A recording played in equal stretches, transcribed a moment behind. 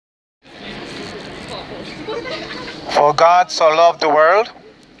For God so loved the world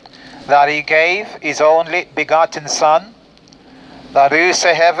that he gave his only begotten Son, that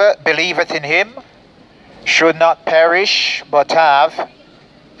whosoever believeth in him should not perish, but have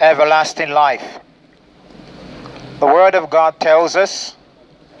everlasting life. The Word of God tells us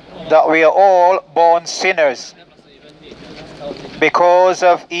that we are all born sinners. Because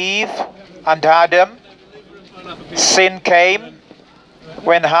of Eve and Adam, sin came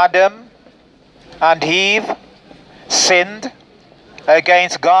when Adam and Eve sinned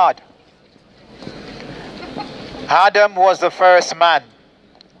against God. Adam was the first man,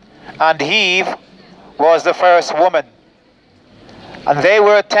 and Eve was the first woman. And they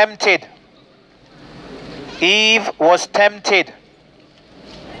were tempted. Eve was tempted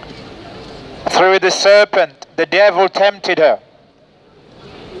through the serpent. The devil tempted her.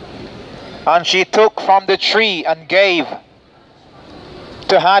 And she took from the tree and gave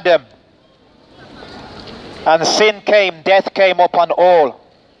to Adam. And sin came, death came upon all.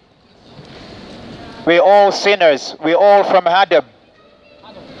 We're all sinners. We're all from Adam.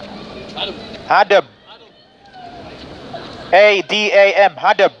 Adam. A-D-A-M.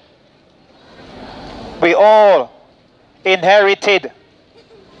 Adam. We all inherited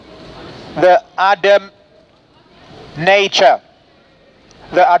the Adam nature,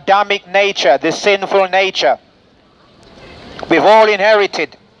 the Adamic nature, the sinful nature. We've all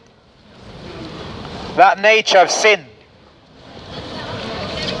inherited that nature of sin.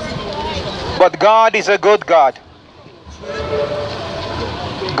 But God is a good God.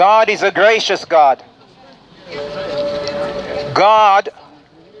 God is a gracious God. God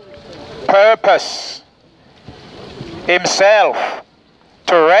purposed himself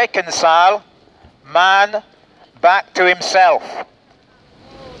to reconcile man back to himself.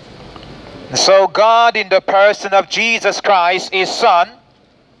 So God, in the person of Jesus Christ, his Son,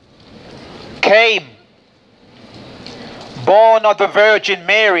 came, born of the Virgin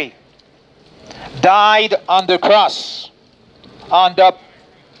Mary, died on the cross under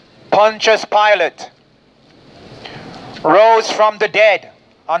Pontius Pilate, rose from the dead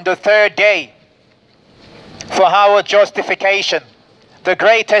on the third day for our justification. The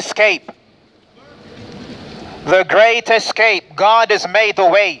great escape. The great escape. God has made the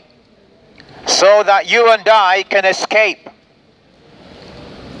way so that you and I can escape.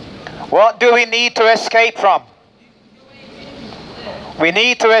 What do we need to escape from? We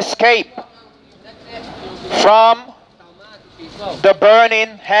need to escape from the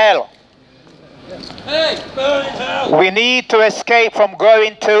burning hell. We need to escape from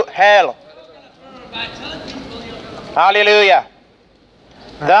going to hell. Hallelujah.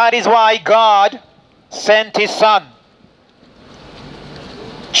 That is why God sent his Son.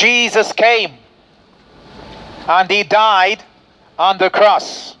 Jesus came and he died on the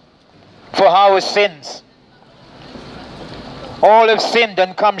cross for our sins. All have sinned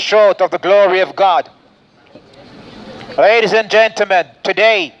and come short of the glory of God. Ladies and gentlemen,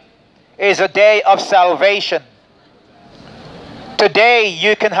 today is a day of salvation. Today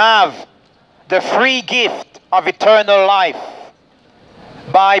you can have the free gift of eternal life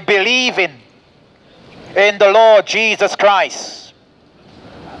by believing in the Lord Jesus Christ,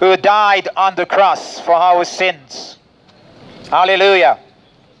 who died on the cross for our sins. Hallelujah.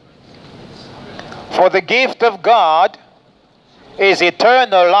 For the gift of God is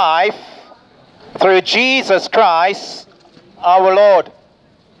eternal life through Jesus Christ our Lord.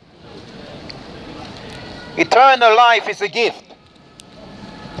 Eternal life is a gift.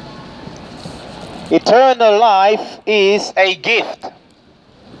 Eternal life is a gift.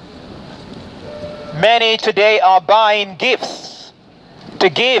 Many today are buying gifts to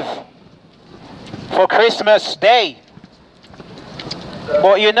give for Christmas Day.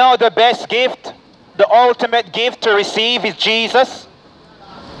 But you know the best gift, the ultimate gift to receive is Jesus.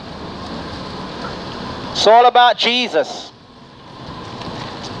 It's all about Jesus.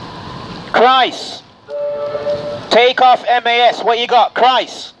 Christ. Take off MAS. What you got?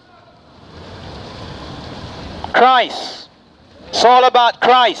 Christ. Christ. It's all about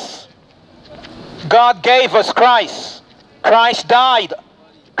Christ. God gave us Christ. Christ died.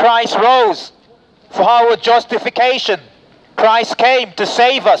 Christ rose for our justification. Christ came to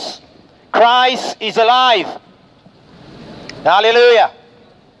save us. Christ is alive. Hallelujah.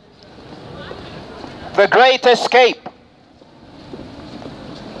 The great escape.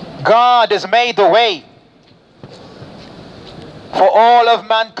 God has made the way for all of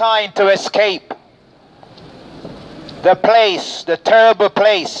mankind to escape the place, the terrible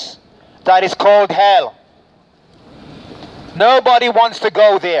place that is called hell. Nobody wants to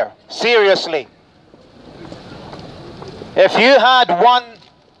go there. Seriously. If you had 1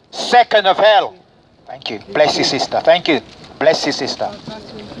 second of hell Thank you. Bless you, sister. Thank you. Bless you, sister.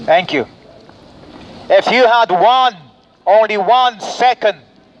 Thank you. If you had only 1 second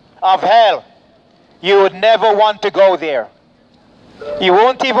of hell, you would never want to go there. You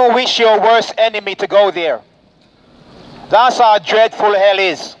won't even wish your worst enemy to go there. That's how dreadful hell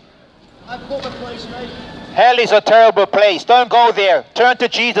is. Hell is a terrible place. Don't go there. Turn to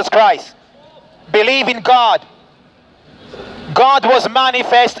Jesus Christ. Believe in God. God was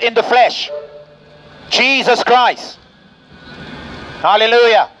manifest in the flesh. Jesus Christ.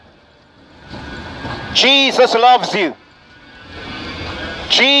 Hallelujah. Jesus loves you.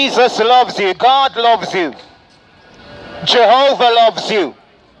 Jesus loves you. God loves you. Jehovah loves you.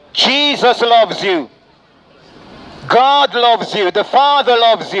 Jesus loves you. God loves you. The Father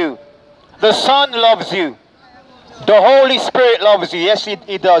loves you. The Son loves you. The Holy Spirit loves you. Yes,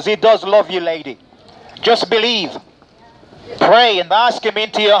 he does. He does love you, lady. Just believe. Pray and ask him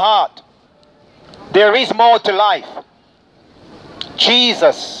into your heart. There is more to life.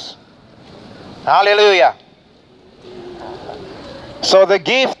 Jesus. Hallelujah. So the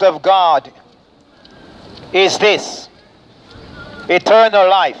gift of God is this: eternal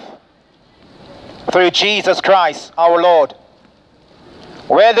life through Jesus Christ our Lord.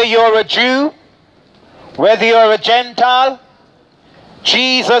 Whether you're a Jew, whether you're a Gentile,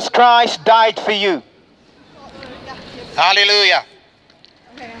 Jesus Christ died for you. Hallelujah.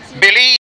 Believe.